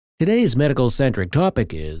Today's medical-centric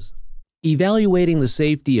topic is evaluating the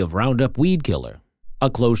safety of Roundup weed killer,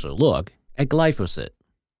 a closer look at glyphosate.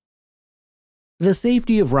 The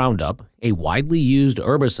safety of Roundup, a widely used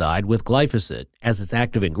herbicide with glyphosate as its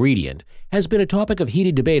active ingredient, has been a topic of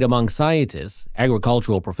heated debate among scientists,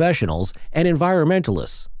 agricultural professionals, and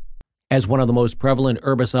environmentalists. As one of the most prevalent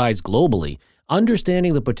herbicides globally,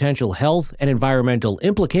 understanding the potential health and environmental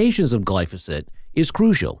implications of glyphosate is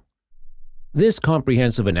crucial. This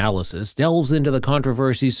comprehensive analysis delves into the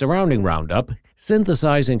controversies surrounding Roundup,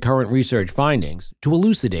 synthesizing current research findings to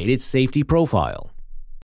elucidate its safety profile.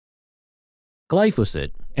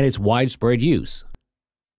 Glyphosate and its widespread use.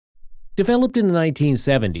 Developed in the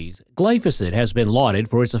 1970s, glyphosate has been lauded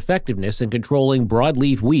for its effectiveness in controlling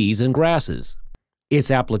broadleaf weeds and grasses.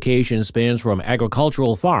 Its application spans from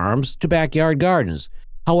agricultural farms to backyard gardens.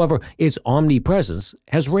 However, its omnipresence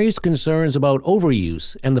has raised concerns about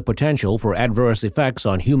overuse and the potential for adverse effects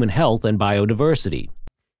on human health and biodiversity.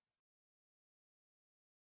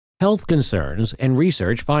 Health concerns and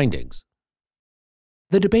research findings.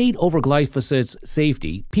 The debate over glyphosate's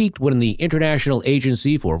safety peaked when the International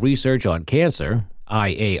Agency for Research on Cancer,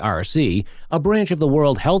 IARC, a branch of the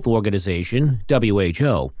World Health Organization,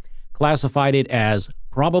 WHO, classified it as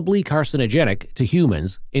probably carcinogenic to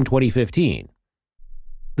humans in 2015.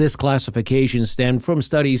 This classification stemmed from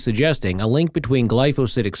studies suggesting a link between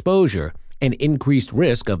glyphosate exposure and increased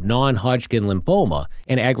risk of non-Hodgkin lymphoma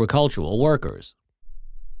in agricultural workers.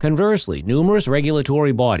 Conversely, numerous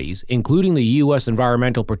regulatory bodies, including the U.S.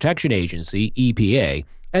 Environmental Protection Agency, EPA,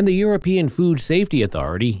 and the European Food Safety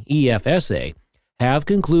Authority, EFSA, have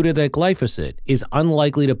concluded that glyphosate is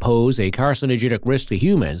unlikely to pose a carcinogenic risk to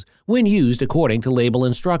humans when used according to label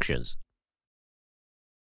instructions.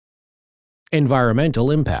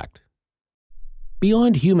 Environmental impact.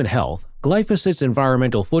 Beyond human health, glyphosate's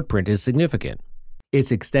environmental footprint is significant.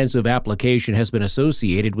 Its extensive application has been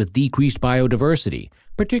associated with decreased biodiversity,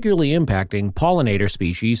 particularly impacting pollinator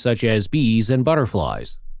species such as bees and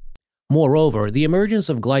butterflies. Moreover, the emergence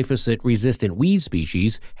of glyphosate-resistant weed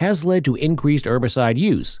species has led to increased herbicide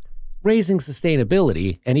use, raising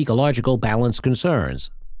sustainability and ecological balance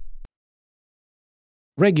concerns.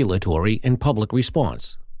 Regulatory and public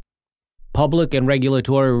response. Public and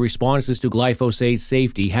regulatory responses to glyphosate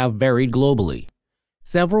safety have varied globally.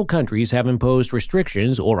 Several countries have imposed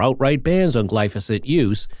restrictions or outright bans on glyphosate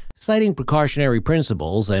use, citing precautionary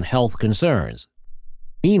principles and health concerns.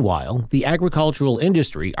 Meanwhile, the agricultural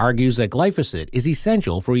industry argues that glyphosate is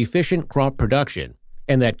essential for efficient crop production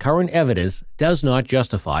and that current evidence does not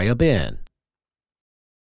justify a ban.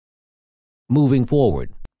 Moving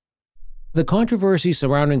forward. The controversy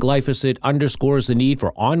surrounding glyphosate underscores the need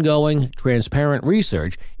for ongoing, transparent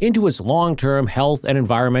research into its long-term health and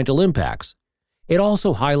environmental impacts. It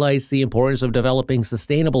also highlights the importance of developing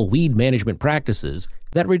sustainable weed management practices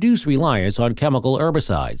that reduce reliance on chemical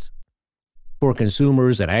herbicides. For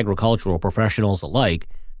consumers and agricultural professionals alike,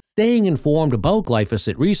 staying informed about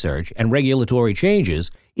glyphosate research and regulatory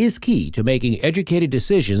changes is key to making educated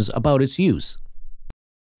decisions about its use.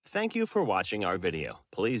 Thank you for watching our video.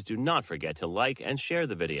 Please do not forget to like and share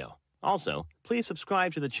the video. Also, please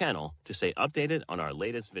subscribe to the channel to stay updated on our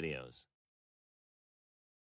latest videos.